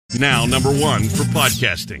Now number 1 for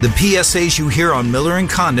podcasting. The PSAs you hear on Miller and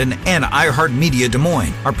Condon and iHeartMedia Des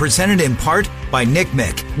Moines are presented in part by Nick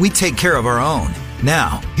Mick. We take care of our own.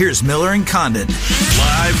 Now, here's Miller and Condon.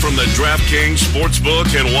 Live from the DraftKings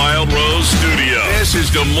Sportsbook and Wild Rose studio. This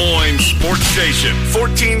is Des Moines Sports Station,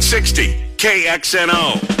 1460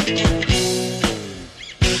 KXNO.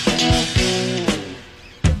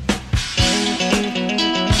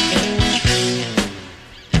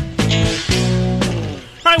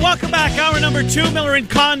 All right, welcome back. Hour number 2, Miller and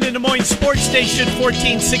Condon, Des Moines Sports Station,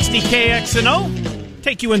 1460 KXNO.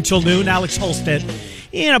 Take you until noon. Alex Holstead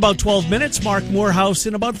in about 12 minutes. Mark Morehouse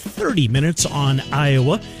in about 30 minutes on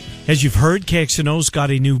Iowa. As you've heard, KXNO's got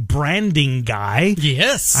a new branding guy.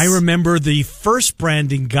 Yes. I remember the first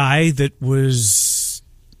branding guy that was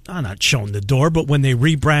not shown the door, but when they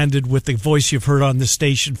rebranded with the voice you've heard on the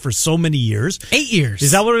station for so many years. 8 years.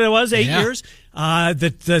 Is that what it was? 8 Yeah. years?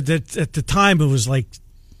 That at the time it was like,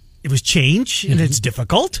 it was change, and it's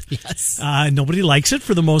difficult. Yes. Nobody likes it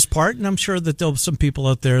for the most part, and I'm sure that there'll be some people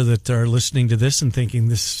out there that are listening to this and thinking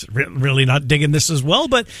this really not digging this as well,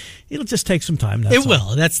 but it'll just take some time. It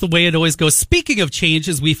will. That's the way it always goes. Speaking of change,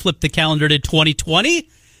 as we flip the calendar to 2020,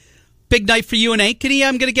 big night for you in Ankeny.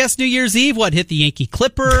 I'm going to guess New Year's Eve. What, hit the Yankee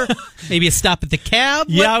Clipper? Maybe a stop at the Cab?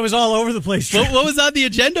 Yeah, I was all over the place. What was on the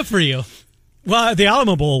agenda for you? Well, the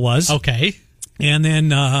Alamo Bowl was. Okay. And then,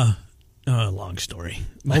 long story.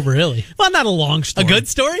 Oh, really? Well, not a long story. A good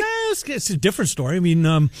story? Yeah, it's a different story. I mean,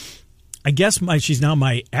 I guess she's now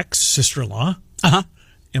my ex-sister-in-law. Uh-huh.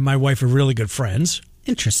 And my wife are really good friends.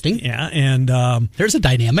 Interesting. Yeah, and there's a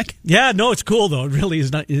dynamic. Yeah, no, it's cool though. It really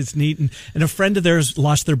is not. It's neat. And a friend of theirs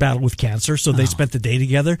lost their battle with cancer, so they spent the day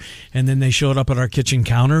together. And then they showed up at our kitchen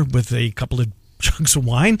counter with a couple of jugs of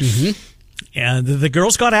wine, and the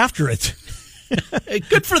girls got after it.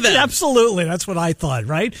 Good for them. Absolutely, that's what I thought.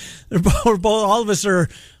 Right? They're both. All of us are.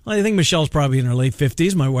 Well, I think Michelle's probably in her late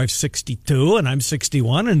 50s. My wife's 62, and I'm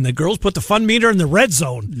 61. And the girls put the fun meter in the red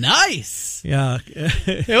zone. Nice. Yeah,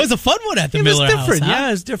 it was a fun one at the Miller House. It was different. Huh? Yeah,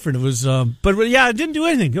 it was different. It was, but yeah, I didn't do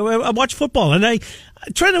anything. I watched football, and I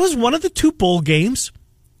tried. It was one of the two bowl games.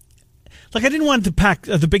 Like I didn't want to pack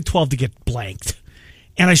the Big 12 to get blanked,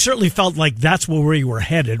 and I certainly felt like that's where we were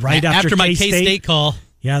headed. Right after my K-State call.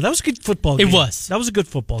 Yeah, that was a good football game. It was. That was a good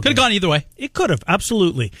football game. Could have gone either way. It could have,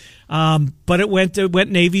 absolutely. But it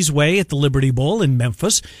went Navy's way at the Liberty Bowl in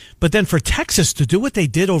Memphis. But then for Texas to do what they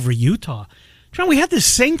did over Utah, John, we had this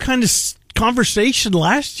same kind of conversation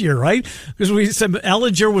last year, right? Because we said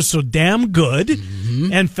Ellinger was so damn good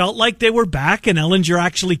and felt like they were back, and Ellinger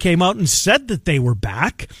actually came out and said that they were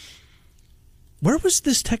back. Where was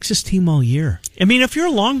this Texas team all year? I mean, if you're a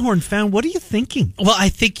Longhorn fan, what are you thinking? Well, I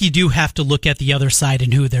think you do have to look at the other side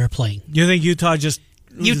and who they're playing. You think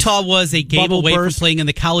Utah was a game away from playing in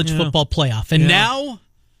the college football playoff. And now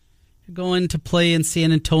you're going to play in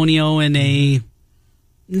San Antonio in a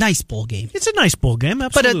nice bowl game. It's a nice bowl game,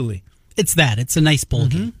 absolutely. It's a nice bowl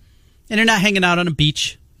game. And they're not hanging out on a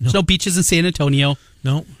beach. There's no beaches in San Antonio.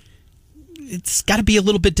 No. It's got to be a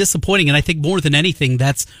little bit disappointing. And I think more than anything,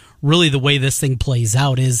 that's really the way this thing plays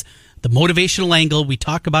out is the motivational angle. We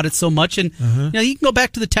talk about it so much. And you can go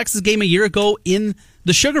back to the Texas game a year ago in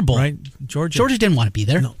the Sugar Bowl. Right. Georgia didn't want to be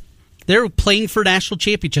there. No. They're playing for national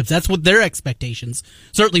championships. That's what their expectations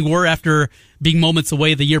certainly were after being moments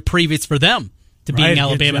away the year previous for them to being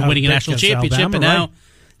Alabama and winning a national championship. Alabama,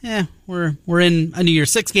 and now, we're in a New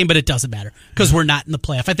Year's Six game, but it doesn't matter because we're not in the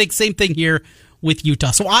playoff. I think same thing here with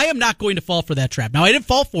Utah. So I am not going to fall for that trap. Now, I didn't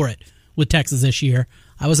fall for it with Texas this year.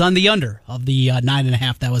 I was on the under of the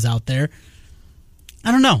 9.5 that was out there.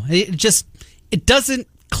 I don't know. It doesn't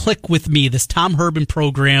click with me, this Tom Herman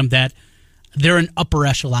program, that they're an upper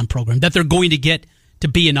echelon program, that they're going to get to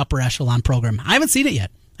be an upper echelon program. I haven't seen it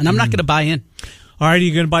yet, and I'm not going to buy in. All right, are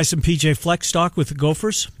you going to buy some PJ Fleck stock with the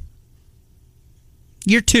Gophers?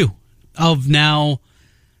 Year 2 of now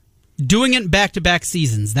doing it in back-to-back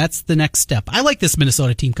seasons. That's the next step. I like this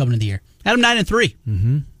Minnesota team coming into the year. Had them 9-3.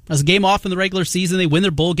 Mm-hmm. That was a game off in the regular season. They win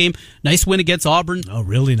their bowl game. Nice win against Auburn. Oh,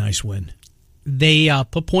 really nice win. They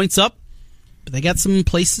put points up, but they got some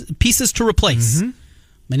pieces to replace.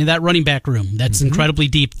 Many of that running back room. That's incredibly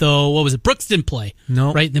deep, though. What was it? Brooks didn't play.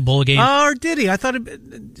 No. Right in the bowl game. Or did he? I thought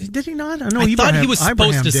did he not? I thought he was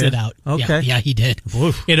supposed to sit out. Okay. Yeah, he did.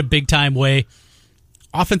 Oof. In a big-time way.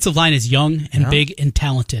 Offensive line is young and big and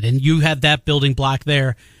talented, and you have that building block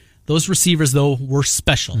there. Those receivers, though, were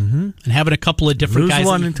special. And having a couple of different guys.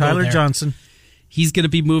 One in Tyler Johnson. He's going to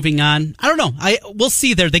be moving on. I don't know. We'll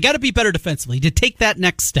see there. They got to be better defensively to take that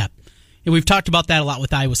next step. And we've talked about that a lot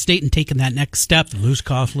with Iowa State and taking that next step. Lose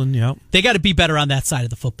Coughlin, yeah. They got to be better on that side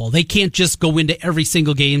of the football. They can't just go into every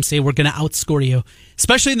single game, say we're going to outscore you,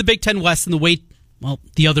 especially in the Big Ten West and the way,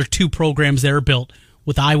 the other two programs that are built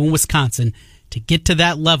with Iowa and Wisconsin. To get to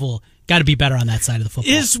that level, got to be better on that side of the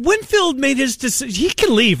football. Is Winfield made his decision? He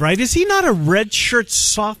can leave, right? Is he not a redshirt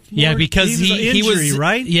sophomore? Yeah, because he was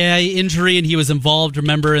right. Yeah, injury, and he was involved.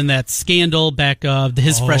 Remember in that scandal back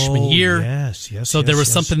his freshman year. Yes. So there was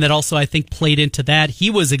something that also I think played into that. He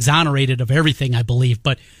was exonerated of everything, I believe,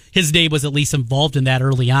 but his name was at least involved in that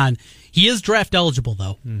early on. He is draft eligible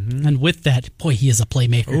though, and with that, boy, he is a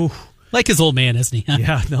playmaker. Ooh. Like his old man, isn't he? Huh?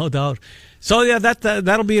 Yeah, no doubt. So yeah,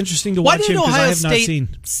 that'll be interesting to watch him because I have not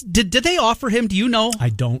seen. Did they offer him? Do you know? I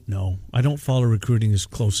don't know. I don't follow recruiting as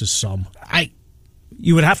close as some.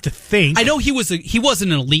 You would have to think. I know he wasn't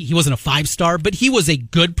an elite. He wasn't a 5-star, but he was a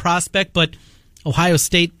good prospect. But Ohio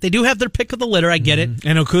State, they do have their pick of the litter. I get it.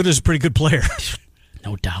 And Okuda's a pretty good player.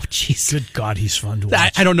 No doubt. Jeez. Good God, he's fun to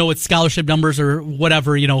watch. I don't know what scholarship numbers or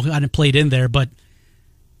whatever played in there, but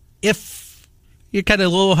if you're kind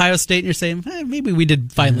of low Ohio State and you're saying, maybe we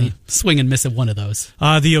did finally swing and miss at one of those.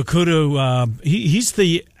 The Okuda, he's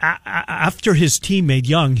after his teammate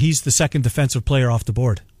Young, he's the second defensive player off the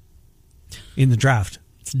board in the draft.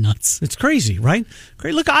 It's nuts. It's crazy, right?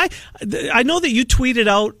 Great. Look, I know that you tweeted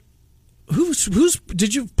out,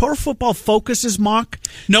 did you, Pro Football Focus's mock?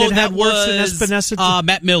 No, that was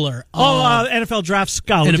Matt Miller. NFL Draft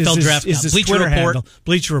Scout. Is his Bleacher Twitter Report. handle.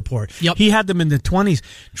 Bleacher Report. Yep. He had them in the 20s.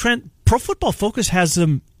 Trent, Pro Football Focus has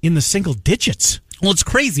them in the single digits. Well, it's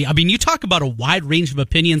crazy. I mean, you talk about a wide range of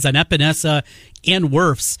opinions on Epinesa and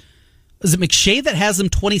Wirfs. Is it McShay that has them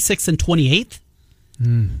 26th and 28th?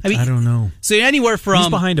 I don't know. So anywhere from... He's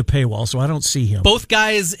behind a paywall, so I don't see him. Both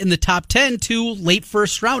guys in the top 10 to late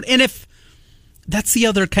first round. And if... That's the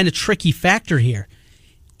other kind of tricky factor here.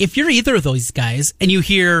 If you're either of those guys and you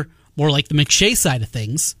hear more like the McShay side of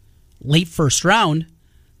things, late first round,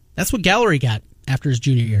 that's what Gallery got after his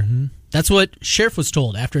junior year. Mm-hmm. That's what Sheriff was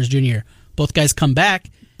told after his junior year. Both guys come back,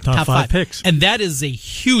 top five picks. And that is a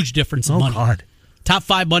huge difference in money. God. Top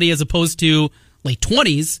 5 money as opposed to late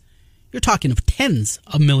 20s, you're talking of tens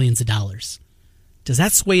of millions of dollars. Does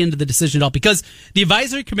that sway into the decision at all? Because the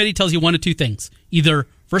advisory committee tells you one of two things. Either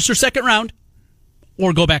first or second round,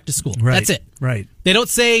 or go back to school. Right. That's it. Right. They don't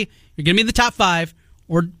say you're going to be in the top 5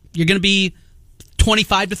 or you're going to be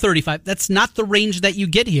 25 to 35. That's not the range that you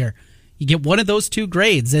get here. You get one of those two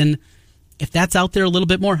grades. And if that's out there a little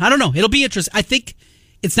bit more, I don't know. It'll be interesting. I think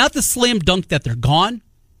it's not the slam dunk that they're gone.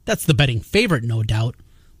 That's the betting favorite, no doubt.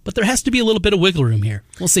 But there has to be a little bit of wiggle room here.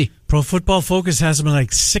 We'll see. Pro Football Focus has them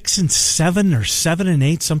like 6 and 7 or 7 and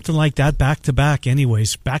 8, something like that, back to back.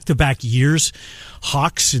 Anyways, back to back years.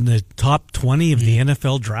 Hawks in the top 20 of the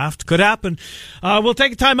NFL draft. Could happen. We'll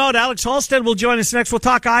take a time out. Alex Halstead will join us next. We'll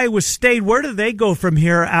talk Iowa State. Where do they go from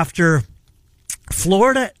here after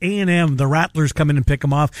Florida A&M? The Rattlers come in and pick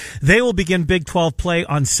them off. They will begin Big 12 play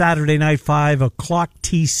on Saturday night, 5 o'clock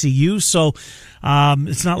TCU. So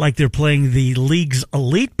it's not like they're playing the league's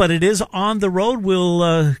elite, but it is on the road.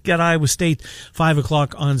 We'll get Iowa State 5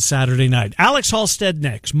 o'clock on Saturday night. Alex Halstead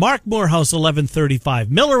next. Mark Morehouse, 11:35.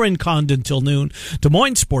 Miller and Condon till noon. Des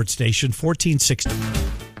Moines Sports Station, 1460.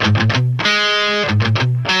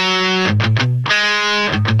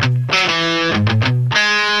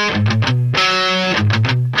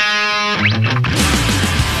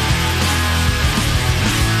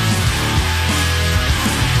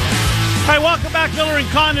 All right, welcome back. Miller and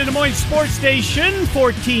Condon, Des Moines Sports Station,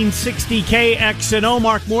 1460 KXNO.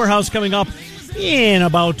 Mark Morehouse coming up in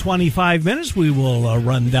about 25 minutes. We will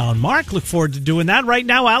run down Mark. Look forward to doing that. Right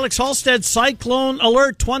now, Alex Halstead, Cyclone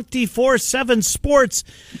Alert 24/7 Sports.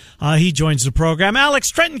 He joins the program. Alex,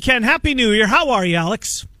 Trenton Ken, Happy New Year. How are you,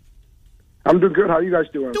 Alex? I'm doing good. How are you guys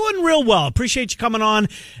doing? Doing real well. Appreciate you coming on.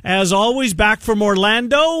 As always, back from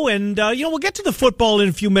Orlando. And, we'll get to the football in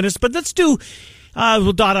a few minutes, but let's do...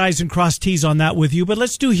 we'll dot I's and cross T's on that with you, but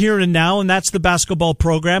let's do here and now, and that's the basketball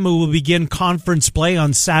program who will begin conference play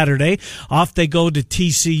on Saturday. Off they go to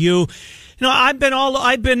TCU. I've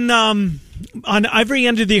been on every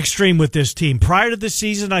end of the extreme with this team. Prior to the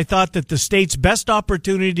season, I thought that the state's best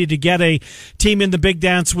opportunity to get a team in the big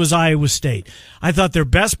dance was Iowa State. I thought their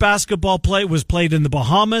best basketball play was played in the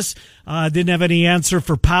Bahamas. Didn't have any answer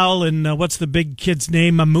for Powell and what's the big kid's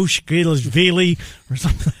name? Mamushkilishvili or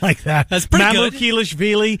something like that. That's pretty good.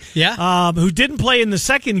 Mamushkilishvili. Yeah. Who didn't play in the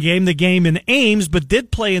second game, the game in Ames, but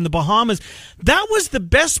did play in the Bahamas. That was the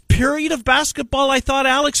best period of basketball, I thought,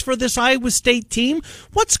 Alex, for this Iowa State team.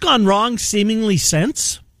 What's gone wrong seemingly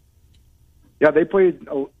since? yeah, they played,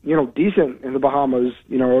 decent in the Bahamas.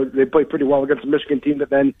 They played pretty well against the Michigan team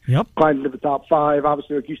that then climbed into the top 5.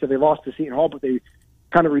 Obviously, like you said, they lost to Seton Hall, but they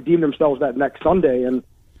kind of redeemed themselves that next Sunday. And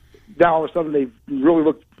now all of a sudden they've really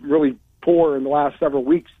looked really poor in the last several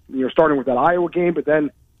weeks, starting with that Iowa game, but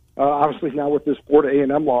then obviously now with this Florida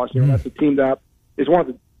A&M loss, that's a team that is one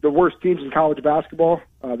of the worst teams in college basketball.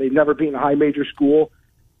 They've never beaten a high major school.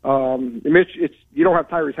 Mitch, you don't have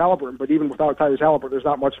Tyrese Halliburton, but even without Tyrese Halliburton, there's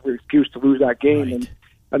not much of an excuse to lose that game. Right.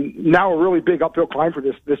 And now a really big uphill climb for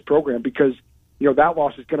this program because, that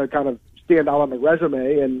loss is going to kind of stand out on the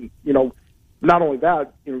resume. And, not only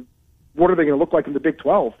that, what are they going to look like in the Big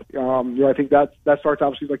 12? I think that starts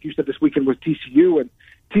obviously, like you said, this weekend with TCU. And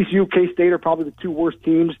TCU, K-State are probably the 2 worst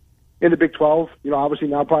teams in the Big 12. Obviously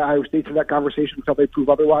now probably Iowa State's in that conversation until they prove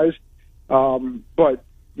otherwise. But,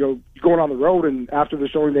 going on the road and after the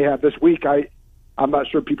showing they have this week, I'm not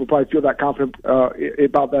sure people probably feel that confident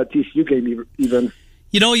about that TCU game even.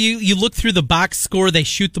 You look through the box score, they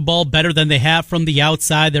shoot the ball better than they have from the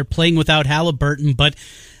outside. They're playing without Halliburton, but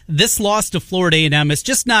this loss to Florida A&M is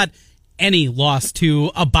just not any loss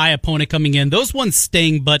to a bye opponent coming in. Those ones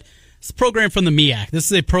sting, but it's a program from the MEAC.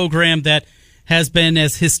 This is a program that has been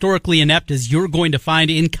as historically inept as you're going to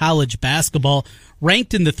find in college basketball,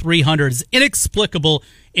 ranked in the 300s, inexplicable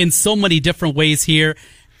in so many different ways here.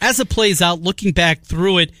 As it plays out, looking back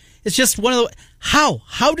through it, it's just one of the...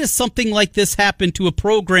 How does something like this happen to a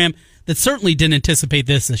program that certainly didn't anticipate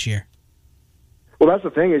this year? Well, that's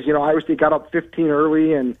the thing is, Iowa State got up 15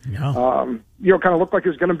 early and, kind of looked like it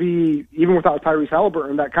was going to be, even without Tyrese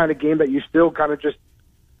Halliburton, that kind of game that you still kind of just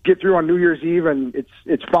get through on New Year's Eve and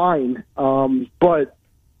it's fine. But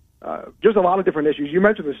just a lot of different issues. You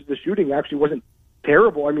mentioned the shooting actually wasn't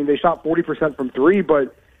terrible. I mean, they shot 40% from 3,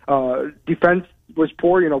 but defense was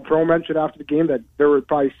poor. Pro mentioned after the game that there were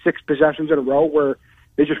probably 6 possessions in a row where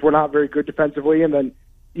they just were not very good defensively. And then,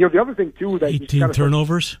 the other thing too that 18 you kind of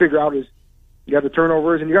turnovers. Figure out is the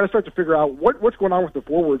turnovers, and you got to start to figure out what's going on with the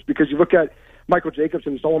forwards because you look at Michael Jacobs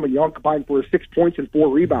and Solomon Young combined for 6 points and 4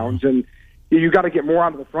 rebounds, and you got to get more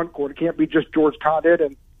onto the front court. It can't be just George Condit,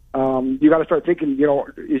 and you got to start thinking,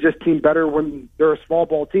 is this team better when they're a small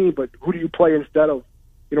ball team? But who do you play instead of,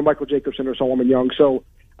 Michael Jacobson or Solomon Young? So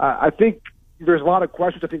I think there's a lot of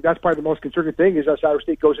questions. I think that's probably the most concerning thing is as Iowa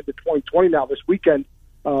State goes into 2020 now this weekend.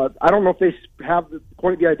 I don't know if they have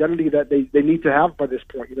quite the identity that they need to have by this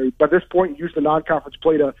point. By this point, you use the non-conference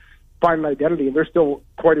play to find an identity, and there's still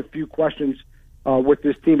quite a few questions with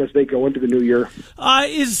this team as they go into the new year.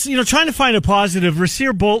 Trying to find a positive.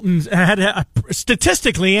 Rasir Bolton had,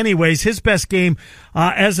 statistically anyways, his best game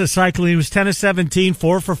as a Cyclone. He was 10 of 17,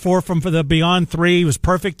 4 for 4 from the beyond 3. He was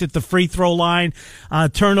perfect at the free throw line.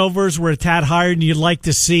 Turnovers were a tad higher than you'd like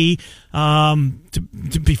to see,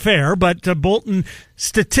 to be fair. But Bolton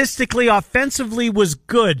statistically, offensively was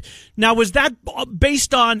good. Now, was that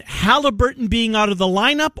based on Halliburton being out of the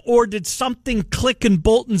lineup, or did something click in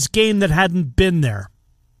Bolton's game that hadn't been there?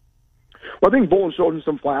 Well, I think Bolton showed him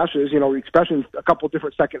some flashes, especially in a couple of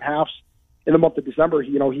different second halves in the month of December.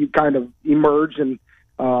 He kind of emerged and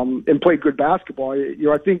played good basketball.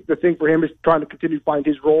 I think the thing for him is trying to continue to find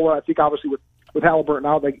his role. I think obviously with Halliburton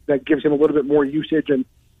out, that gives him a little bit more usage and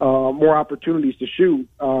more opportunities to shoot.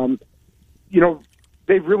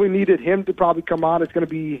 They've really needed him to probably come on. It's going to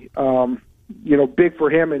be, big for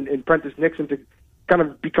him and Prentice Nixon to kind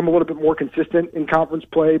of become a little bit more consistent in conference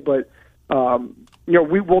play. But,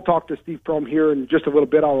 we will talk to Steve Prohm here in just a little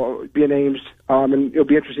bit. I'll be in Ames, and it'll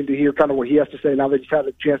be interesting to hear kind of what he has to say now that he's had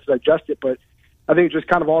a chance to digest it. But I think it just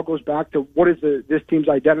kind of all goes back to what is this team's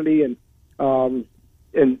identity, and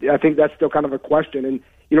I think that's still kind of a question. And,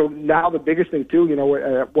 now the biggest thing too,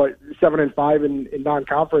 7-5 in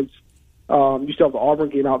non-conference. You still have the Auburn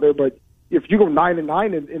game out there, but if you go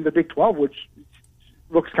 9-9 in the Big 12, which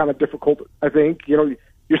looks kind of difficult, I think you're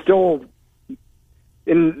still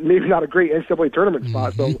in maybe not a great NCAA tournament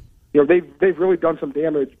spot. So they've really done some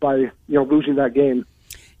damage by losing that game.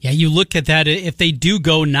 Yeah, you look at that. If they do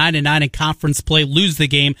go 9-9 in conference play, lose the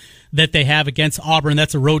game that they have against Auburn,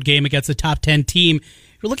 that's a road game against a top 10 team.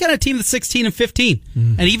 You're looking at a team that's 16-15,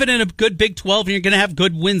 and even in a good Big 12, you're going to have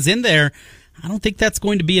good wins in there. I don't think that's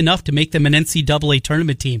going to be enough to make them an NCAA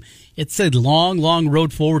tournament team. It's a long, long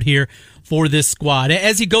road forward here for this squad.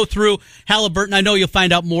 As you go through Halliburton, I know you'll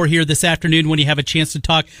find out more here this afternoon when you have a chance to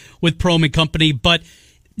talk with Prohm and company, but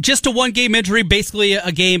just a one-game injury, basically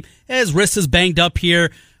a game, as wrist is banged up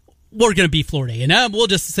here, we're going to be Florida A&M. We'll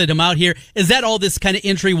just sit him out here. Is that all this kind of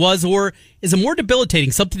injury was, or is it more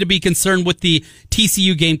debilitating, something to be concerned with the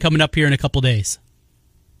TCU game coming up here in a couple days?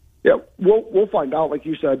 Yeah, we'll find out, like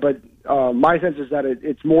you said, but my sense is that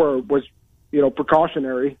it's more was,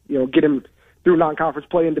 precautionary, get him through non-conference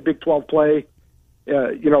play into Big 12 play,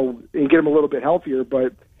 and get them a little bit healthier.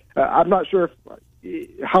 But I'm not sure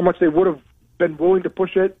how much they would have been willing to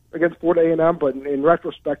push it against Florida A&M. But in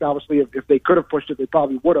retrospect, obviously, if they could have pushed it, they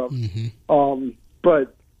probably would have. Mm-hmm.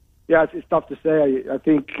 But yeah, it's tough to say. I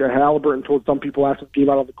think Halliburton told some people after the game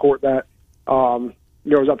out on the court that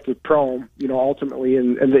it was up to Prohm, ultimately,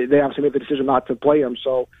 and they obviously made the decision not to play him.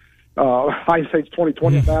 So hindsight's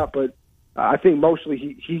 20/20 on that, but I think mostly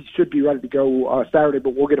he should be ready to go Saturday.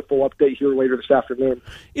 But we'll get a full update here later this afternoon.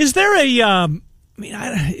 Is there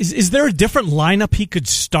is there a different lineup he could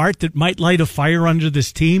start that might light a fire under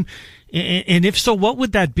this team? And if so, what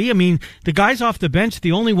would that be? I mean, the guys off the bench,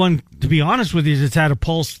 the only one, to be honest with you, that's had a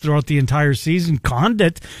pulse throughout the entire season,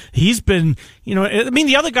 Condit, he's been,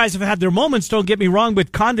 the other guys have had their moments, don't get me wrong,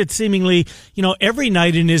 but Condit seemingly, every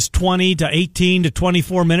night in his 20 to 18 to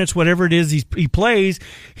 24 minutes, whatever it is he plays,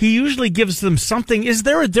 he usually gives them something. Is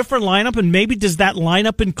there a different lineup? And maybe does that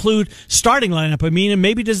lineup include, starting lineup, and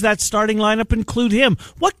maybe does that starting lineup include him?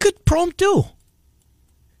 What could Prohm do?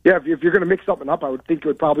 Yeah, if you're going to mix something up, I would think it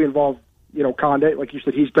would probably involve, Condit. Like you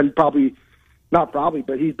said, he's been but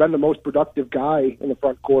he's been the most productive guy in the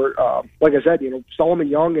front court. Like I said, Solomon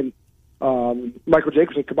Young and Michael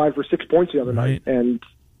Jacobson combined for 6 points the other night. And,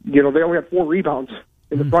 they only had 4 rebounds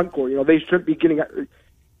in the front court. They shouldn't be getting,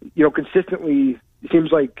 consistently, it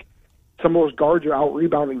seems like some of those guards are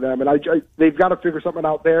out-rebounding them. And they've got to figure something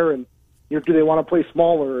out there. And, do they want to play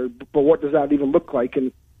smaller? But what does that even look like?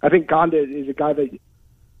 And I think Condit is a guy that,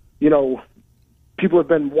 people have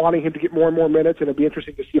been wanting him to get more and more minutes, and it'll be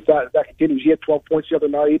interesting to see if that continues. He had 12 points the other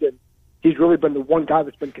night, and he's really been the one guy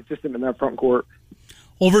that's been consistent in that front court.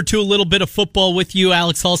 Over to a little bit of football with you,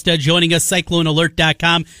 Alex Halstead joining us,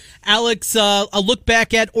 CycloneAlert.com. Alex, a look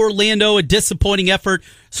back at Orlando, a disappointing effort,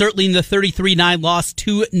 certainly in the 33-9 loss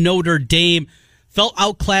to Notre Dame. Felt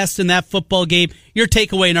outclassed in that football game. Your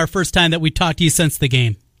takeaway in our first time that we talked to you since the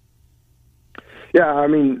game? Yeah,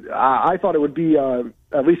 I thought it would be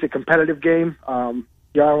at least a competitive game. I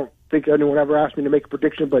don't think anyone ever asked me to make a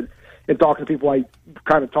prediction, but in talking to people, I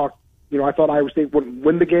kind of talked. I thought Iowa State wouldn't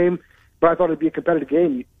win the game, but I thought it'd be a competitive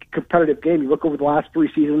game. You look over the last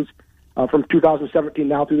 3 seasons, from 2017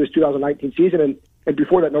 now through this 2019 season, and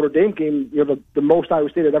before that Notre Dame game, the most Iowa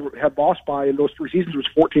State had lost by in those 3 seasons was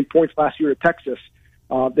 14 points last year at Texas.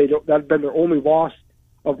 That had been their only loss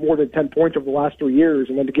of more than 10 points over the last 3 years,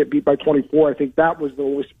 and then to get beat by 24, I think that was the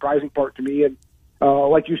only surprising part to me. And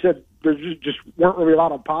like you said, there just weren't really a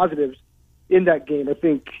lot of positives in that game. I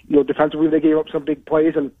think, defensively they gave up some big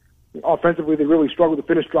plays, and offensively they really struggled to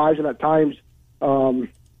finish drives and at times,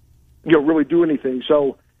 really do anything.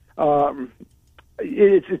 So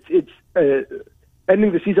it's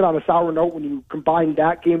ending the season on a sour note when you combine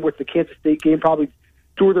that game with the Kansas State game, probably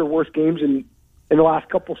 2 of their worst games in the last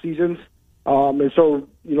couple seasons. And so,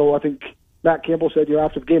 I think Matt Campbell said,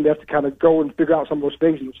 after the game, they have to kind of go and figure out some of those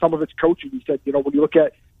things. And some of it's coaching. He said, when you look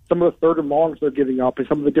at some of the third and longs they're giving up and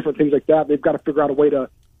some of the different things like that, they've got to figure out a way to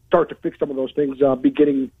start to fix some of those things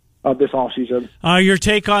beginning this offseason. Your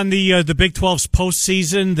take on the Big 12's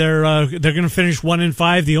postseason? They're going to finish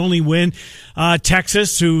 1-5. The only win,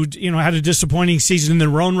 Texas, who had a disappointing season in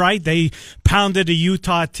their own right. They pounded a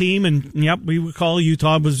Utah team, and we recall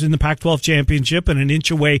Utah was in the Pac-12 championship and an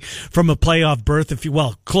inch away from a playoff berth.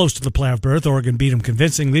 Close to the playoff berth. Oregon beat them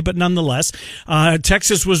convincingly, but nonetheless,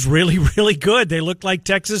 Texas was really, really good. They looked like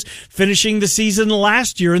Texas finishing the season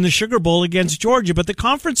last year in the Sugar Bowl against Georgia. But the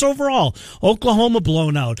conference overall, Oklahoma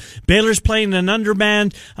blown out. Baylor's playing an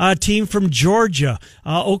undermanned team from Georgia.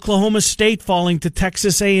 Oklahoma State falling to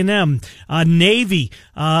Texas A&M. Navy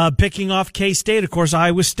picking off K-State. Of course,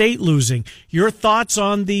 Iowa State losing. Your thoughts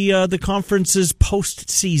on the conference's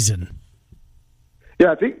postseason?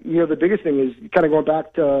 Yeah, I think the biggest thing is kind of going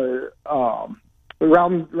back to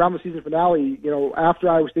around the season finale. After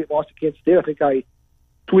Iowa State lost to Kansas State, I think I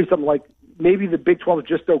tweeted something like maybe the Big 12 is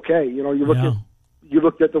just okay. You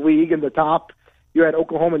looked at the league and the top. You had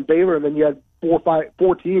Oklahoma and Baylor, and then you had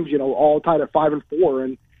four teams, all tied at 5-4.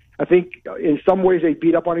 And I think in some ways they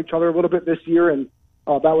beat up on each other a little bit this year, and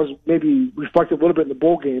that was maybe reflected a little bit in the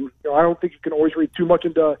bowl game. I don't think you can always read too much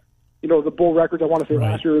into, the bowl records. I want to say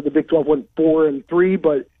last year the Big 12 went 4-3,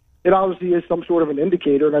 but it obviously is some sort of an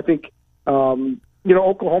indicator. And I think,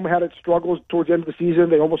 Oklahoma had its struggles towards the end of the season.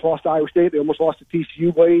 They almost lost to Iowa State. They almost lost to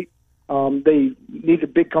TCU late. They needed a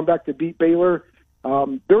big comeback to beat Baylor.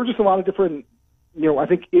 There were just a lot of different, I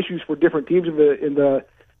think issues for different teams in the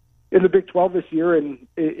Big 12 this year, and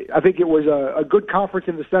I think it was a good conference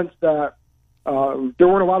in the sense that there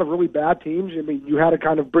weren't a lot of really bad teams. You had to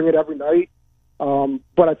kind of bring it every night,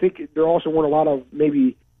 but I think there also weren't a lot of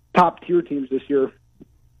maybe top tier teams this year.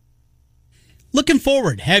 looking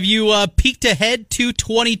forward, have you peeked ahead to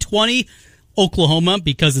 2020? Oklahoma,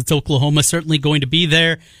 because it's Oklahoma, certainly going to be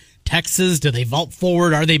there. Texas, do they vault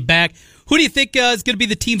forward? Are they back? Who do you think is going to be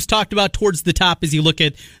the teams talked about towards the top as you look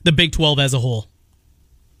at the Big 12 as a whole?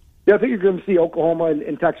 Yeah, I think you're going to see Oklahoma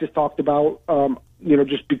and Texas talked about,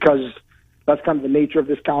 just because that's kind of the nature of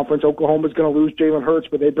this conference. Oklahoma's going to lose Jalen Hurts,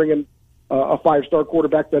 but they bring in a five-star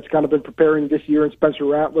quarterback that's kind of been preparing this year in Spencer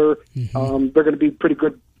Rattler. Mm-hmm. They're going to be pretty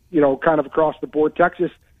good, kind of across the board.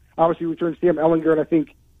 Texas obviously returns Sam Ehlinger, and I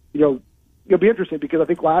think, it'll be interesting because I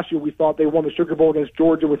think last year we thought they won the Sugar Bowl against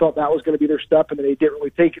Georgia. We thought that was going to be their step, and then they didn't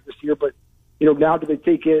really take it this year. But, now do they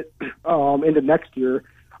take it into next year?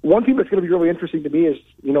 One team that's going to be really interesting to me is,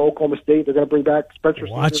 Oklahoma State. They're going to bring back Spencer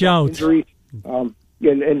Watch out. Injury. And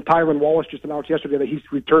Tyron Wallace just announced yesterday that he's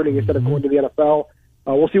returning instead of going to the NFL.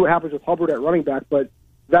 We'll see what happens with Hubbard at running back, but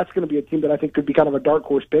that's going to be a team that I think could be kind of a dark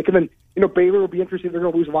horse pick. And then, Baylor will be interesting. They're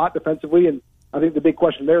going to lose a lot defensively, and I think the big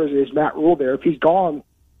question there is Matt Rule there? If he's gone,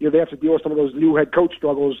 they have to deal with some of those new head coach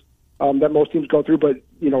struggles that most teams go through. But,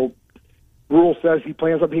 Rule says he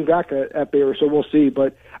plans on being back at Baylor, so we'll see.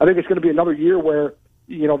 But I think it's going to be another year where,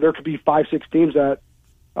 there could be 5-6 teams that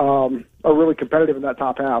are really competitive in that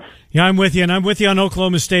top half. Yeah, I'm with you, and I'm with you on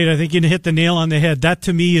Oklahoma State. I think you hit the nail on the head. That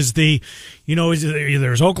to me is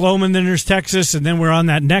there's Oklahoma and then there's Texas, and then we're on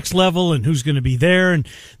that next level and who's going to be there. And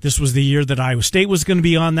this was the year that Iowa State was going to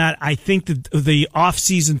be on that. I think that the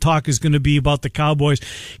off-season talk is going to be about the Cowboys.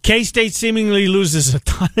 K-State seemingly loses a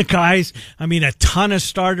ton of guys. I mean, a ton of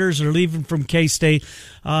starters are leaving from K-State.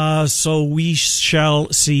 So we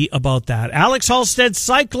shall see about that. Alex Halstead,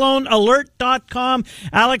 CycloneAlert.com.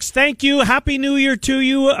 Alex, thank you. Happy New Year to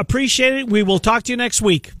you. Appreciate it. We will talk to you next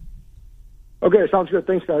week. Okay, sounds good.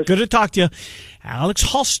 Thanks, guys. Good to talk to you. Alex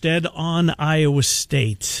Halstead on Iowa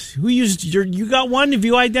State. Who used you got one? Have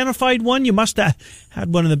you identified one? You must have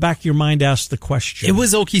had one in the back of your mind asked the question. It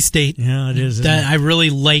was Okie State. Yeah, it is. I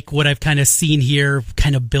really like what I've kind of seen here,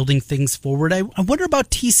 kind of building things forward. I wonder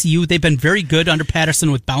about TCU. They've been very good under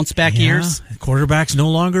Patterson with bounce-back years. Quarterback's no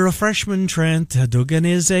longer a freshman, Trent. Dugan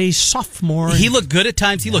is a sophomore. He looked good at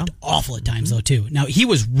times. He looked awful at times, though, too. Now, he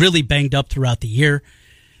was really banged up throughout the year.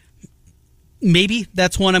 Maybe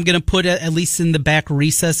that's one I'm going to put at least in the back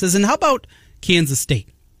recesses. And how about Kansas State?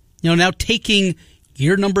 Now taking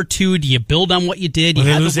year number 2, do you build on what you did? Well,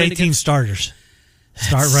 they lose 18 starters.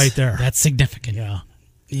 Start right there. That's significant. Yeah.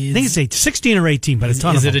 I think it's 16 or 18, but a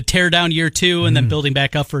ton of them. Is it a tear down year 2 and then building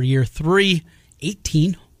back up for year 3?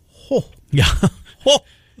 18? Oh. Yeah. Oh.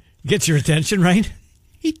 Gets your attention, right?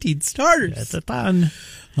 18 starters. That's a ton.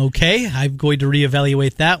 Okay, I'm going to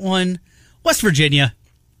reevaluate that one. West Virginia.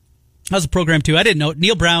 How's the program, too? I didn't know.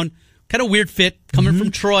 Neil Brown, kind of weird fit, coming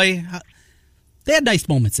from Troy. They had nice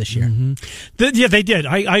moments this year. Yeah, they did.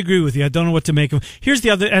 I agree with you. I don't know what to make of. Here's the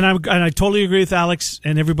other, and I totally agree with Alex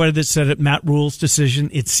and everybody that said it. Matt Rule's decision.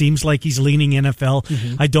 It seems like he's leaning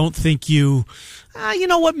NFL. I don't think you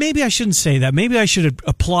know what? Maybe I shouldn't say that. Maybe I should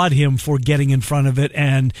applaud him for getting in front of it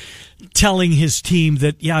and telling his team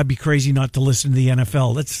that, I'd be crazy not to listen to the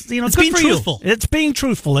NFL. That's it's being truthful. It's being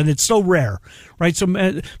truthful, and it's so rare, right? So,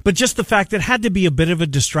 but just the fact that it had to be a bit of a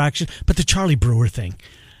distraction. But the Charlie Brewer thing.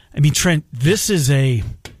 I mean, Trent, this is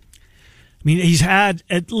he's had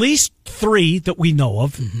at least 3 that we know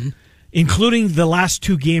of, including the last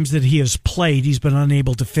 2 games that he has played. He's been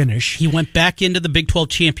unable to finish. He went back into the Big 12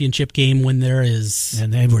 championship game when there is...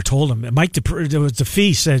 And they were told him. Mike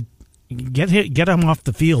DeFee said, get him off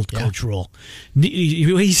the field, Coach Rule.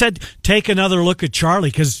 He said, take another look at Charlie,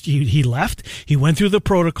 because he left. He went through the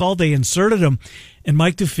protocol. They inserted him. And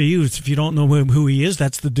Mike DeFee, if you don't know who he is,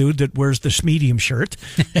 that's the dude that wears the Schmedium shirt.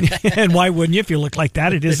 And why wouldn't you if you look like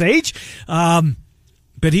that at his age?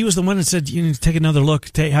 But he was the one that said, you need to take another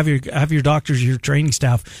look. Have your doctors, your training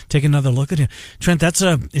staff, take another look at him. Trent,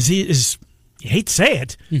 you hate to say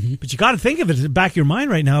it, but you got to think of it in the back of your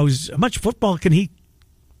mind right now. How much football can he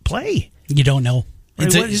play? You don't know.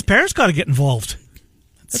 Right, his parents got to get involved.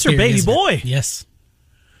 That's their baby boy. Yes.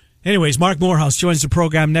 Anyways, Mark Morehouse joins the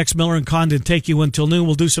program next. Miller and Condon take you until noon.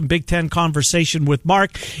 We'll do some Big Ten conversation with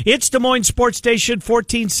Mark. It's Des Moines Sports Station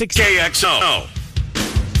 1460 KXO.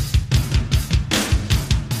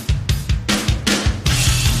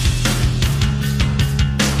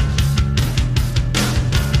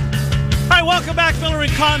 Welcome back, Miller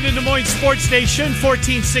and Condon, Des Moines Sports Station,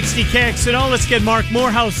 1460 KXNO. Let's get Mark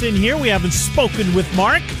Morehouse in here. We haven't spoken with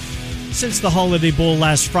Mark since the Holiday Bowl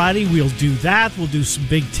last Friday. We'll do that. We'll do some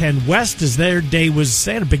Big Ten West, as they had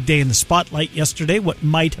a big day in the spotlight yesterday, what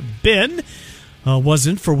might have been.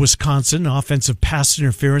 wasn't for Wisconsin. Offensive pass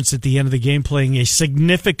interference at the end of the game playing a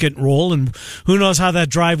significant role, and who knows how that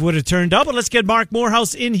drive would have turned out. But let's get Mark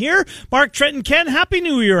Morehouse in here. Mark, Trenton, Ken, Happy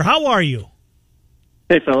New Year. How are you?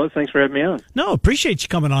 Hey, fellas. Thanks for having me on. No, appreciate you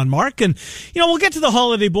coming on, Mark. And, we'll get to the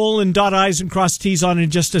Holiday Bowl and dot I's and cross T's on in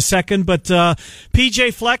just a second. But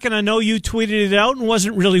PJ Fleck, and I know you tweeted it out and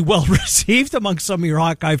wasn't really well received among some of your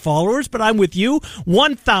Hawkeye followers, but I'm with you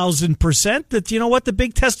 1,000% that,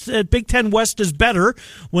 the Big Ten West is better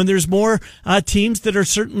when there's more teams that are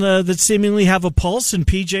certain that seemingly have a pulse. And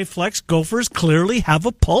PJ Fleck's Gophers clearly have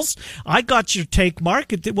a pulse. I got your take,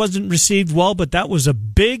 Mark. It wasn't received well, but that was a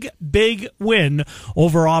big, big win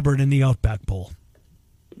over Auburn in the Outback Bowl.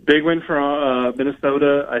 Big win for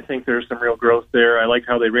Minnesota. I think there's some real growth there. I liked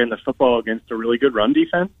how they ran the football against a really good run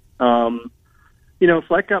defense.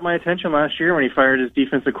 Fleck got my attention last year when he fired his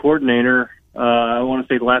defensive coordinator, I want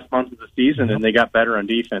to say the last month of the season, and they got better on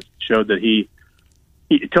defense. It showed that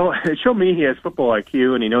it showed me he has football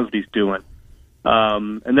IQ and he knows what he's doing.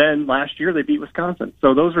 And then last year they beat Wisconsin.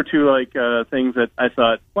 So those were two things that I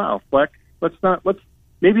thought, wow, Fleck,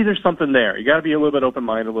 maybe there's something there. You got to be a little bit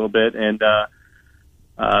open-minded a little bit. And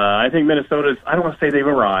I think Minnesota's, I don't want to say they've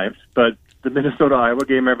arrived, but the Minnesota-Iowa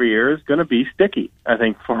game every year is going to be sticky, I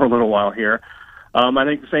think, for a little while here. I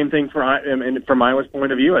think the same thing from Iowa's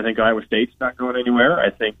point of view. I think Iowa State's not going anywhere.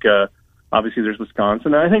 I think, obviously, there's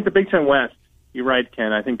Wisconsin. And I think the Big Ten West, you're right,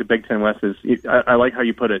 Ken, I think the Big Ten West is, I like how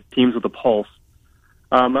you put it, teams with a pulse.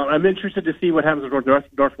 I'm interested to see what happens with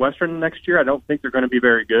Northwestern next year. I don't think they're going to be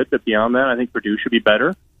very good, but beyond that, I think Purdue should be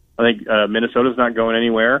better. I think Minnesota's not going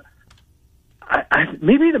anywhere.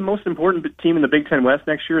 Maybe the most important team in the Big Ten West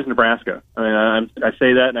next year is Nebraska. I mean, I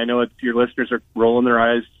say that, and I know your listeners are rolling their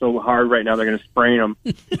eyes so hard right now they're going to sprain them.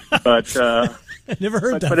 But I never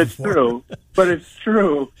heard that. But it's true. But it's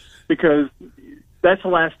true because that's the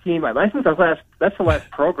last team. I think that's the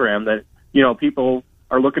last program that people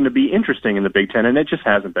are looking to be interesting in the Big Ten, and it just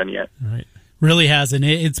hasn't been yet. Right. Really hasn't.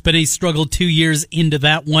 It's been a struggle 2 years into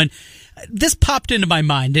that one. This popped into my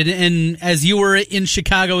mind, and as you were in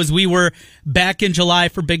Chicago, as we were back in July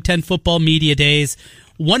for Big Ten football media days,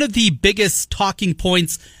 one of the biggest talking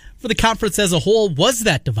points for the conference as a whole was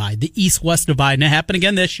that divide, the East-West divide, and it happened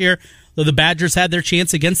again this year, though the Badgers had their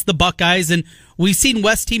chance against the Buckeyes, and we've seen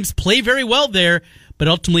West teams play very well there, but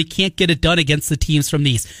ultimately can't get it done against the teams from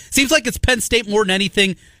the East. Seems like it's Penn State more than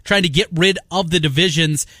anything trying to get rid of the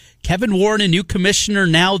divisions. Kevin Warren, a new commissioner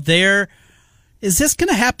now there. Is this going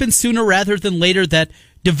to happen sooner rather than later that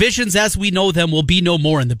divisions as we know them will be no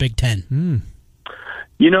more in the Big Ten?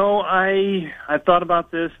 I thought about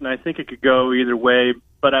this, and I think it could go either way.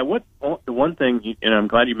 But the one thing, and I'm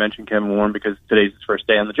glad you mentioned Kevin Warren because today's his first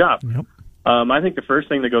day on the job. Yep. I think the first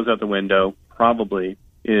thing that goes out the window probably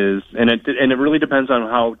is, and it really depends on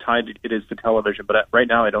how tied it is to television. But right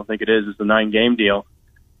now, I don't think it is the 9-game deal.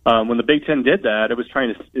 When the Big Ten did that, it was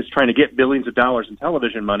trying to get billions of dollars in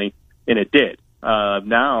television money, and it did.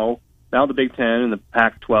 Now the Big Ten and the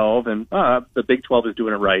Pac-12 and the Big 12 is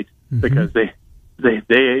doing it right because they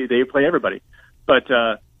play everybody. But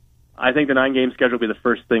I think the 9-game schedule will be the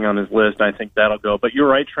first thing on his list. I think that'll go. But you're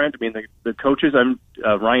right, Trent. I mean, the coaches.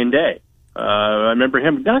 Ryan Day. I remember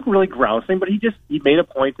him not really grousing, but he made a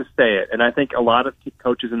point to say it. And I think a lot of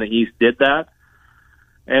coaches in the East did that.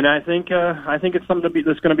 And I think it's something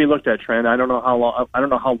that's going to be looked at, Trent. I don't know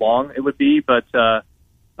how long it would be, but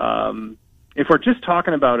if we're just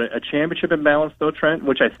talking about a championship imbalance, though, Trent,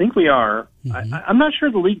 which I think we are, I'm not sure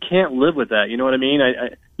the league can't live with that. You know what I mean?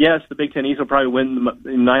 Yes, the Big Ten East will probably win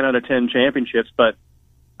 9 out of 10 championships, but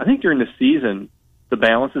I think during the season the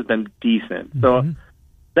balance has been decent. So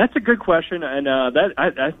that's a good question, and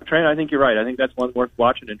Trent, I think you're right. I think that's one worth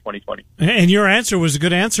watching in 2020. And your answer was a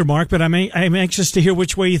good answer, Mark, but I'm anxious to hear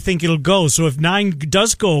which way you think it'll go. So if 9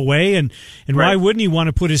 does go away, and right. Why wouldn't he want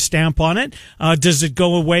to put his stamp on it? Does it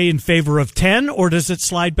go away in favor of 10, or does it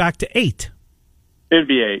slide back to 8? It'd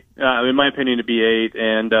be 8. In my opinion, it'd be 8,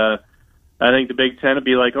 and I think the Big Ten would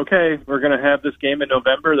be like, okay, we're going to have this game in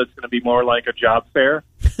November that's going to be more like a job fair,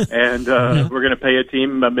 and we're going to pay a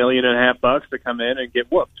team $1.5 million to come in and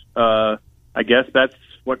get whooped. I guess that's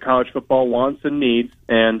what college football wants and needs,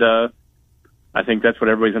 and I think that's what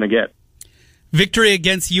everybody's going to get. Victory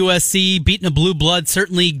against USC, beating a blue blood,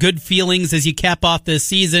 certainly good feelings as you cap off this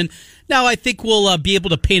season. Now, I think we'll be able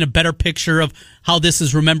to paint a better picture of how this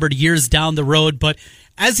is remembered years down the road, but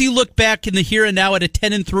as you look back in the here and now at a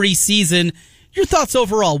 10-3 season, your thoughts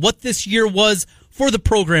overall, what this year was for the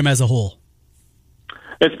program as a whole?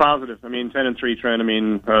 It's positive. I mean, 10-3, Trent. I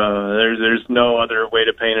mean, there's no other way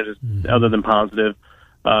to paint it other than positive.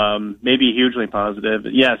 Maybe hugely positive.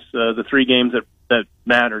 Yes, the 3 games that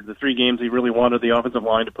mattered. The 3 games he really wanted the offensive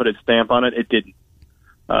line to put its stamp on it. It didn't.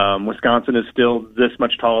 Wisconsin is still this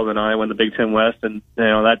much taller than Iowa in the Big Ten West, and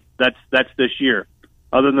that's this year.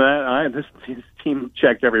 Other than that, this team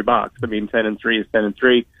checked every box. I mean, 10-3 is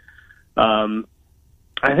 10-3.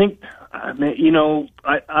 I think,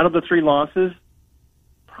 out of the 3 losses,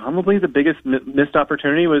 probably the biggest missed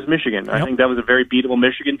opportunity was Michigan. Yep. I think that was a very beatable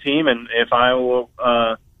Michigan team, and if Iowa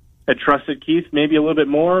had trusted Keith maybe a little bit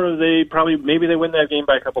more, maybe they win that game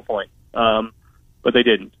by a couple points. But they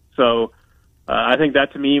didn't. So I think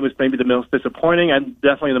that to me was maybe the most disappointing, and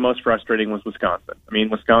definitely the most frustrating was Wisconsin. I mean,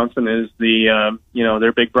 Wisconsin is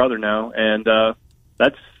their big brother now, and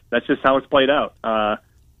that's just how it's played out.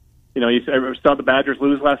 You saw the Badgers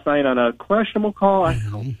lose last night on a questionable call. I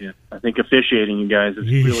think officiating, you guys, is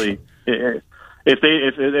really if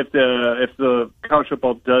the college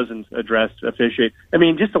football doesn't address officiate. I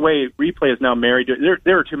mean, just the way replay is now married to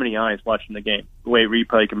there are too many eyes watching the game. The way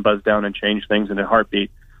replay can buzz down and change things in a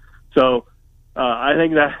heartbeat. So I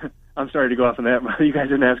think that I'm sorry to go off on that. You guys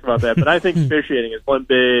didn't ask about that, but I think officiating is one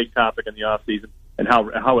big topic in the off season and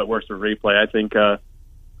how it works with replay. I think,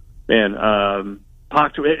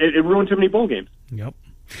 it ruined too many bowl games. Yep.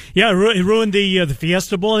 Yeah, it ruined the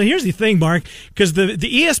Fiesta Bowl. And here's the thing, Mark, because the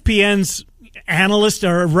ESPN's analyst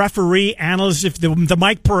or referee analyst, if the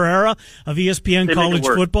Mike Pereira of ESPN college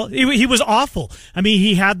football, he was awful. I mean,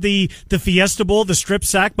 he had the Fiesta Bowl, the strip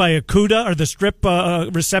sack by Okuda, or the strip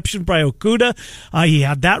reception by Okuda. He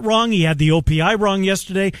had that wrong. He had the OPI wrong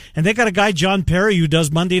yesterday. And they got a guy, John Perry, who does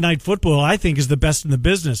Monday Night Football, I think is the best in the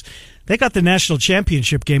business. They got the national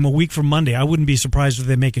championship game a week from Monday. I wouldn't be surprised if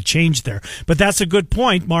they make a change there. But that's a good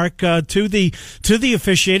point, Mark, to the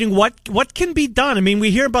officiating. What can be done? I mean, we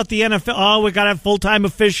hear about the NFL. Oh, we got to have full-time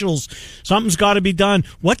officials. Something's got to be done.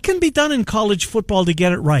 What can be done in college football to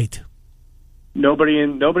get it right? Nobody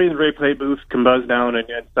in the replay booth can buzz down and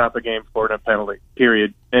stop a game for a penalty.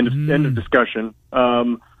 Period. End of discussion.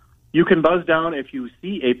 You can buzz down if you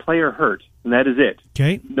see a player hurt, and that is it.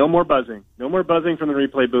 Okay. No more buzzing. No more buzzing from the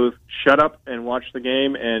replay booth. Shut up and watch the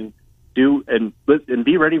game and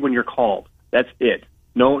be ready when you're called. That's it.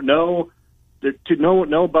 No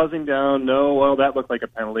buzzing down. No, well, that looked like a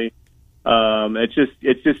penalty.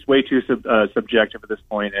 It's just way too subjective at this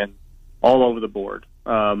point and all over the board.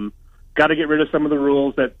 Got to get rid of some of the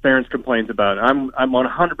rules that Ferentz complains about. I'm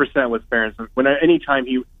 100% with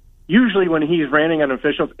Ferentz. Usually when he's ranting on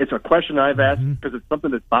officials, it's a question I've asked because it's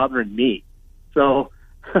something that's bothering me. So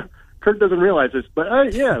Kirk doesn't realize this, but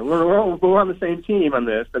we're on the same team on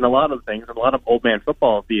this and a lot of things, and a lot of old man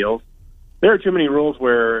football feels. There are too many rules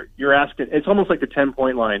where you're asking. It's almost like the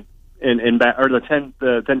 10-point line or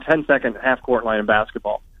the 10-second half-court line in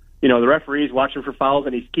basketball. The referee's watching for fouls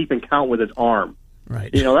and he's keeping count with his arm.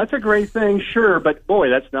 Right. That's a great thing, sure, but boy,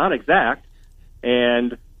 that's not exact.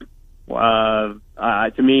 And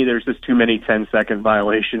to me, there's just too many 10-second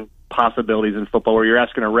violation possibilities in football where you're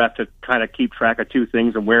asking a ref to kind of keep track of two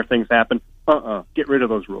things and where things happen. Get rid of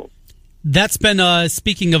those rules. That's been,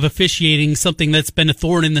 speaking of officiating, something that's been a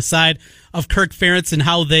thorn in the side of Kirk Ferentz and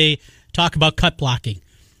how they talk about cut blocking.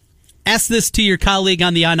 Ask this to your colleague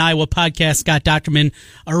on the On Iowa podcast, Scott Docterman,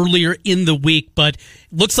 earlier in the week, but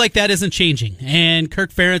looks like that isn't changing. And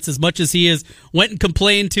Kirk Ferentz, as much as he went and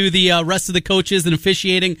complained to the rest of the coaches and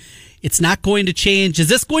officiating, it's not going to change. Is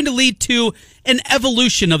this going to lead to an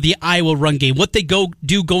evolution of the Iowa run game, what they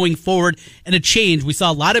do going forward, and a change? We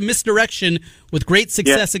saw a lot of misdirection with great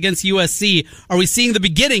success against USC. Are we seeing the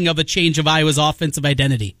beginning of a change of Iowa's offensive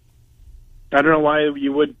identity? I don't know why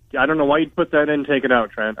you would. I don't know why you'd put that in and take it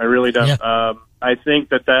out, Trent. I really don't. Yeah. I think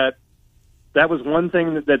that was one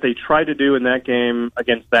thing that they tried to do in that game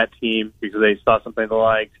against that team because they saw something they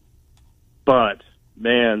liked. But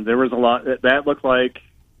man, there was a lot that looked like,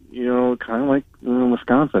 kind of like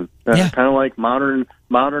Wisconsin, kind of like modern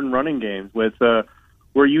running games with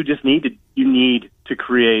where you just need to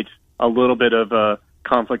create a little bit of a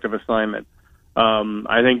conflict of assignment.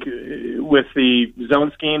 I think with the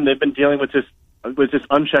zone scheme, they've been dealing with this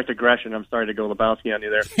unchecked aggression. I'm sorry to go Lebowski on you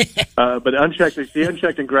there, but the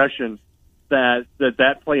unchecked aggression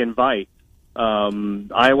that play invites.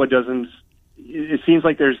 Iowa doesn't. It seems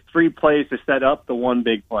like there's three plays to set up the one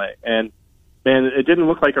big play, and man, it didn't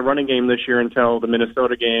look like a running game this year until the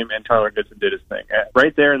Minnesota game, and Tyler Goodson did his thing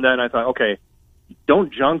right there and then. I thought, okay,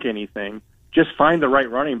 don't junk anything, just find the right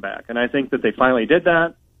running back, and I think that they finally did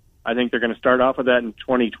that. I think they're going to start off with that in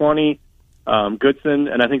 2020, Goodson,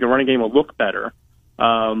 and I think the running game will look better.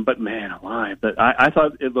 But man, alive! But I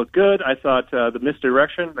thought it looked good. I thought the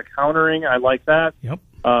misdirection, the countering, I like that. Yep.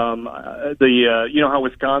 How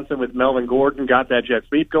Wisconsin with Melvin Gordon got that jet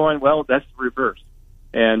sweep going. Well, that's the reverse.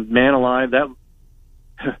 And man, alive!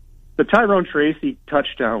 the Tyrone Tracy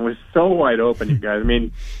touchdown was so wide open, you guys. I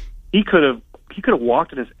mean, he could have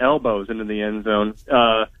walked in his elbows into the end zone.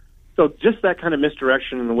 So just that kind of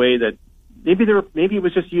misdirection in the way that maybe it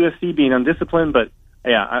was just USC being undisciplined, but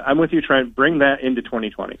yeah, I'm with you. Trying to bring that into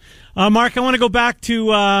 2020. Mark, I want to go back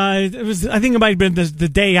to I think it might have been the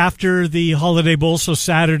day after the Holiday Bowl, so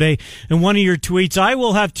Saturday. In one of your tweets, I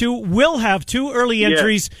will have two early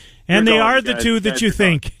entries, and they are the two that you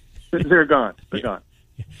think. They're gone. They're gone.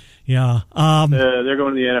 Yeah. They're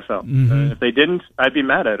going to the NFL. If they didn't, I'd be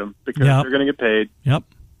mad at them because they're going to get paid. Yep.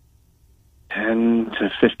 $10 to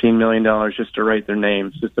 $15 million just to write their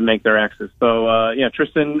names, just to make their X's. So,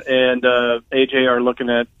 Tristan and AJ are looking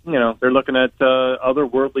at, they're looking at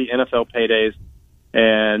otherworldly NFL paydays.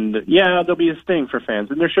 And, there'll be a sting for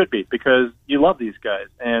fans, and there should be, because you love these guys.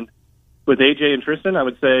 And with AJ and Tristan, I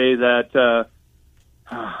would say that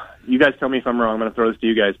you guys tell me if I'm wrong. I'm going to throw this to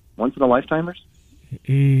you guys. Once-in-a-lifetimers?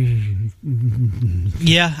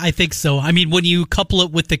 Yeah, I think so. I mean, when you couple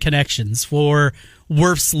it with the connections for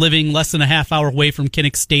Wirfs living less than a half hour away from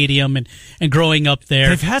Kinnick Stadium and growing up there.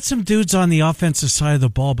 They've had some dudes on the offensive side of the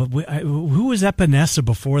ball, but who was Epinesa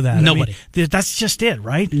before that? Nobody. I mean, that's just it,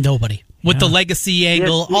 right? Nobody. With the legacy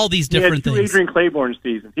angle, all these different things. He had two Adrian Claiborne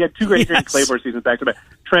seasons. He had two Adrian Claiborne seasons back to back.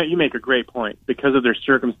 Trent, you make a great point. Because of their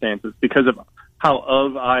circumstances, because of how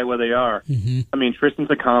of Iowa they are. Mm-hmm. I mean, Tristan's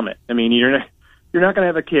a comet. I mean, you're not going to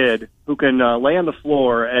have a kid who can lay on the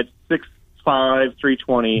floor at 6'5",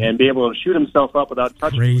 320, and be able to shoot himself up without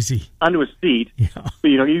touching onto his feet. Yeah. But,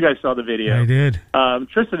 you guys saw the video. I did.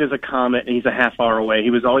 Tristan is a comet, and he's a half hour away.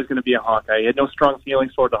 He was always going to be a Hawkeye. He had no strong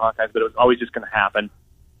feelings toward the Hawkeyes, but it was always just going to happen.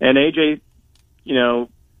 And AJ,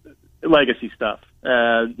 legacy stuff.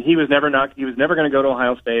 He was never going to go to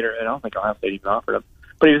Ohio State, and I don't think Ohio State even offered him.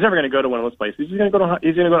 But he was never going to go to one of those places. He's going to go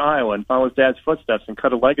to Iowa and follow his dad's footsteps and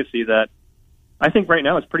cut a legacy that I think right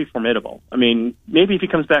now is pretty formidable. I mean, maybe if he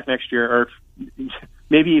comes back next year, or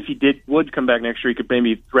maybe if he would come back next year, he could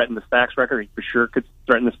maybe threaten the sacks record. He for sure could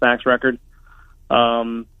threaten the sacks record.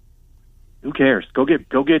 Who cares? Go get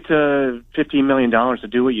 $15 million to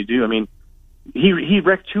do what you do. I mean, he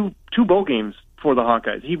wrecked two bowl games for the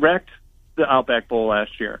Hawkeyes. He wrecked the Outback Bowl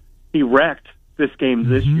last year. He wrecked this game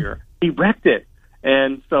this year. He wrecked it.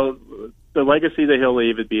 And so the legacy that he'll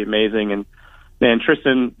leave would be amazing. And man,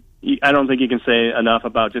 Tristan, I don't think you can say enough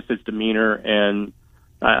about just his demeanor, and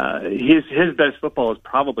his best football is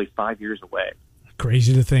probably 5 years away.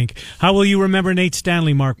 Crazy to think. How will you remember Nate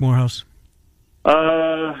Stanley, Mark Morehouse?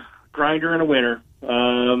 Grinder and a winner.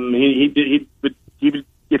 He would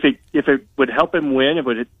if it would help him win, if it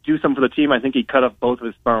would do something for the team, I think he'd cut off both of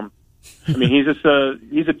his thumbs. I mean, he's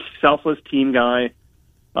a selfless team guy.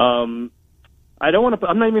 I'm not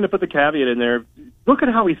even going to put the caveat in there. Look at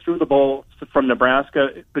how he threw the ball from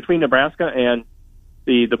between Nebraska and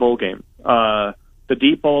the bowl game. The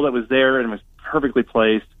deep ball that was there and was perfectly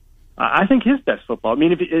placed. I think his best football. I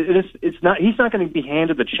mean, he's not going to be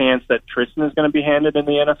handed the chance that Tristan is going to be handed in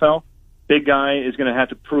the NFL. Big guy is going to have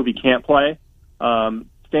to prove he can't play.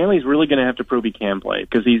 Stanley's really going to have to prove he can play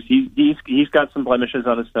because he's got some blemishes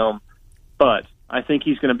on his film, but I think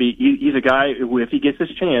he's going to be. He's a guy who, if he gets his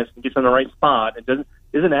chance and gets in the right spot and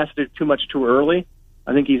isn't asked to do too much too early,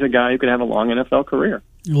 I think he's a guy who could have a long NFL career.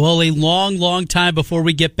 Well, a long, long time before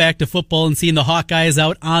we get back to football and seeing the Hawkeyes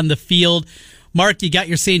out on the field. Mark, you got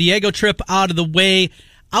your San Diego trip out of the way.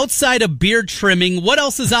 Outside of beard trimming, what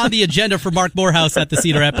else is on the agenda for Mark Morehouse at the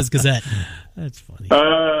Cedar Rapids Gazette? That's funny.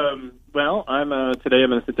 Well, today I'm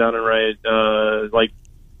going to sit down and write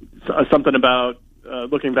something about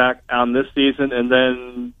looking back on this season, and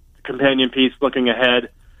then companion piece looking ahead.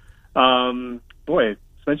 Boy,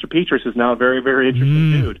 Spencer Petras is now a very, very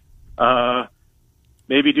interesting dude.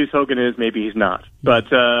 Maybe Deuce Hogan is, maybe he's not. But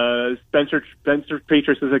Spencer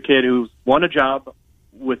Petras is a kid who's won a job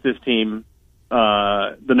with this team,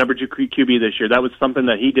 the number 2 QB this year. That was something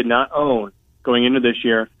that he did not own going into this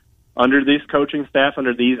year. Under this coaching staff,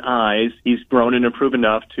 under these eyes, he's grown and improved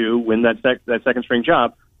enough to win that second-string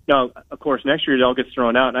job. Now, of course, next year it all gets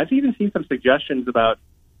thrown out. And I've even seen some suggestions about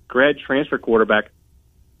grad transfer quarterback.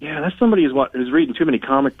 Yeah, that's somebody who's reading too many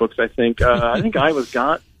comic books, I think. I think Iowa's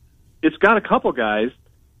got a couple guys.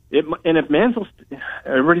 And if Mansell's,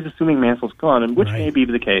 everybody's assuming Mansell's gone, and which may be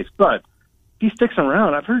the case. But if he sticks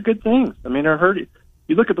around, I've heard good things. I mean, I've heard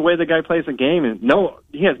you look at the way the guy plays the game, and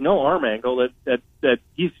he has no arm angle that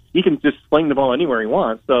he can just sling the ball anywhere he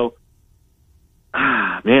wants. So,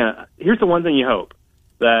 man, here's the one thing you hope,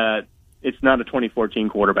 that it's not a 2014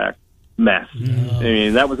 quarterback mess. No. I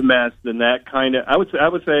mean, that was a mess. Then that kind of I would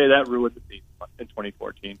say that ruined the season in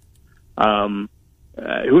 2014.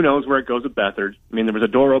 who knows where it goes with Beathard. I mean, there was a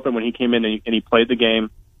door open when he came in and he played the game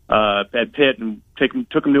at Pitt and took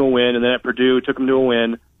him to a win, and then at Purdue took him to a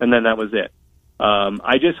win, and then that was it.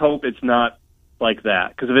 I just hope it's not like that,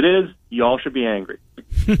 because if it is, y'all should be angry.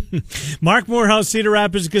 Mark Morehouse, Cedar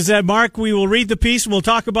Rapids Gazette. Mark, we will read the piece and we'll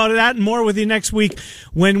talk about that and more with you next week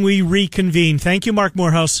when we reconvene. Thank you, Mark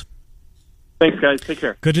Morehouse. Thanks, guys. Take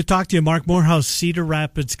care. Good to talk to you, Mark Morehouse, Cedar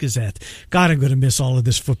Rapids Gazette. God, I'm going to miss all of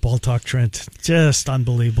this football talk, Trent. Just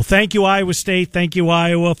unbelievable. Thank you, Iowa State. Thank you,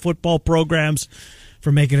 Iowa football programs,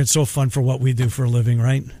 for making it so fun for what we do for a living,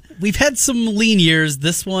 right? We've had some lean years.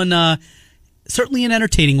 This one, certainly an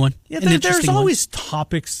entertaining one. Yeah, an there's one. always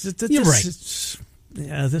topics. You're right.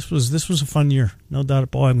 Yeah, this was a fun year. No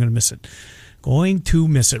doubt. Boy, I'm going to miss it. Going to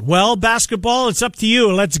miss it. Well, basketball, it's up to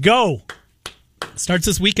you. Let's go. Starts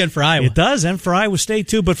this weekend for Iowa. It does, and for Iowa State,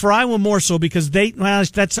 too. But for Iowa more so because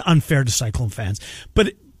that's unfair to Cyclone fans.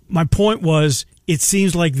 But my point was, it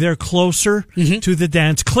seems like they're closer to the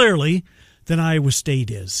dance, clearly, than Iowa State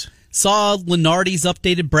is. Saw Lenardi's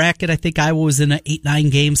updated bracket. I think Iowa was in an 8-9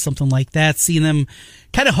 game, something like that. Seeing them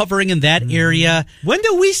kind of hovering in that area. When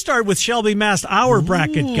do we start with Shelby Mast, our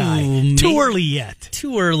bracket guy? Too early yet.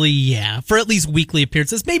 Too early, yeah. For at least weekly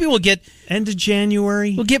appearances. Maybe we'll get... End of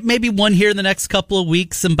January? We'll get maybe one here in the next couple of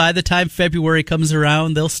weeks, and by the time February comes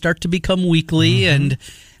around, they'll start to become weekly, and...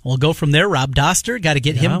 We'll go from there. Rob Doster, got to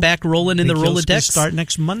get him back rolling in the Rolodex. Start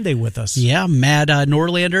next Monday with us. Yeah, Matt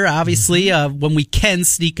Norlander, obviously, when we can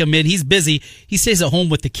sneak him in. He's busy. He stays at home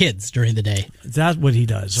with the kids during the day. That's what he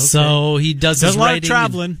does. Okay. So he does his a lot writing. of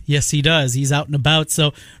traveling. Yes, he does. He's out and about. So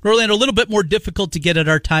Norlander, a little bit more difficult to get at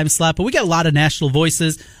our time slot, but we got a lot of national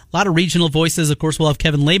voices, a lot of regional voices. Of course, we'll have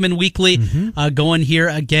Kevin Lehman weekly going here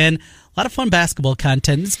again. A lot of fun basketball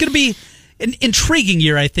content. It's going to be an intriguing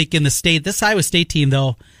year, I think, in the state. This Iowa State team,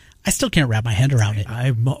 though, I still can't wrap my head around it.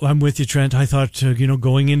 I'm with you, Trent. I thought,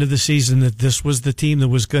 going into the season that this was the team that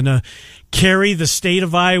was going to carry the state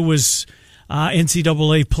of Iowa's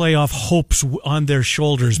NCAA playoff hopes on their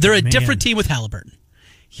shoulders. They're a different team with Halliburton.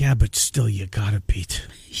 Yeah, but still, you got to beat.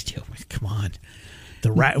 Come on.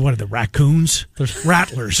 What are the Raccoons?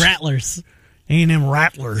 Rattlers. Rattlers. A&M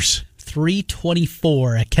Rattlers.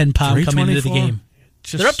 324 at Ken Pom coming into the game.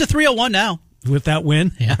 They're up to 301 now. With that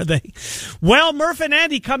win, yeah. Are they? Well, Murph and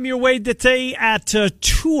Andy come your way today at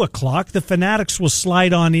 2 o'clock. The Fanatics will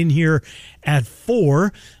slide on in here at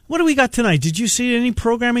 4. What do we got tonight? Did you see any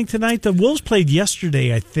programming tonight? The Wolves played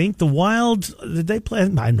yesterday, I think. The Wild, did they play?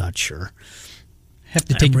 I'm not sure. Have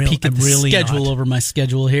to take a peek at the schedule over my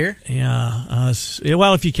schedule here. Yeah.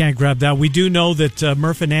 Well, if you can't grab that, we do know that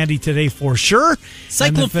Murph and Andy today for sure.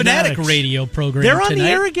 Cyclone Fanatic radio program. They're on tonight. the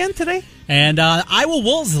air again today. And Iowa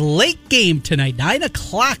Wolves late game tonight, 9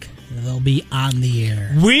 o'clock. They'll be on the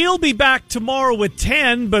air. We'll be back tomorrow at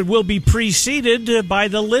 10, but we'll be preceded by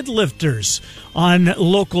the Lid Lifters on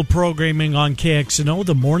local programming on KXNO.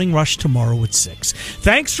 The Morning Rush tomorrow at 6.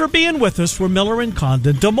 Thanks for being with us. We're Miller and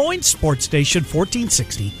Condon, Des Moines Sports Station,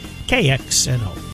 1460 KXNO.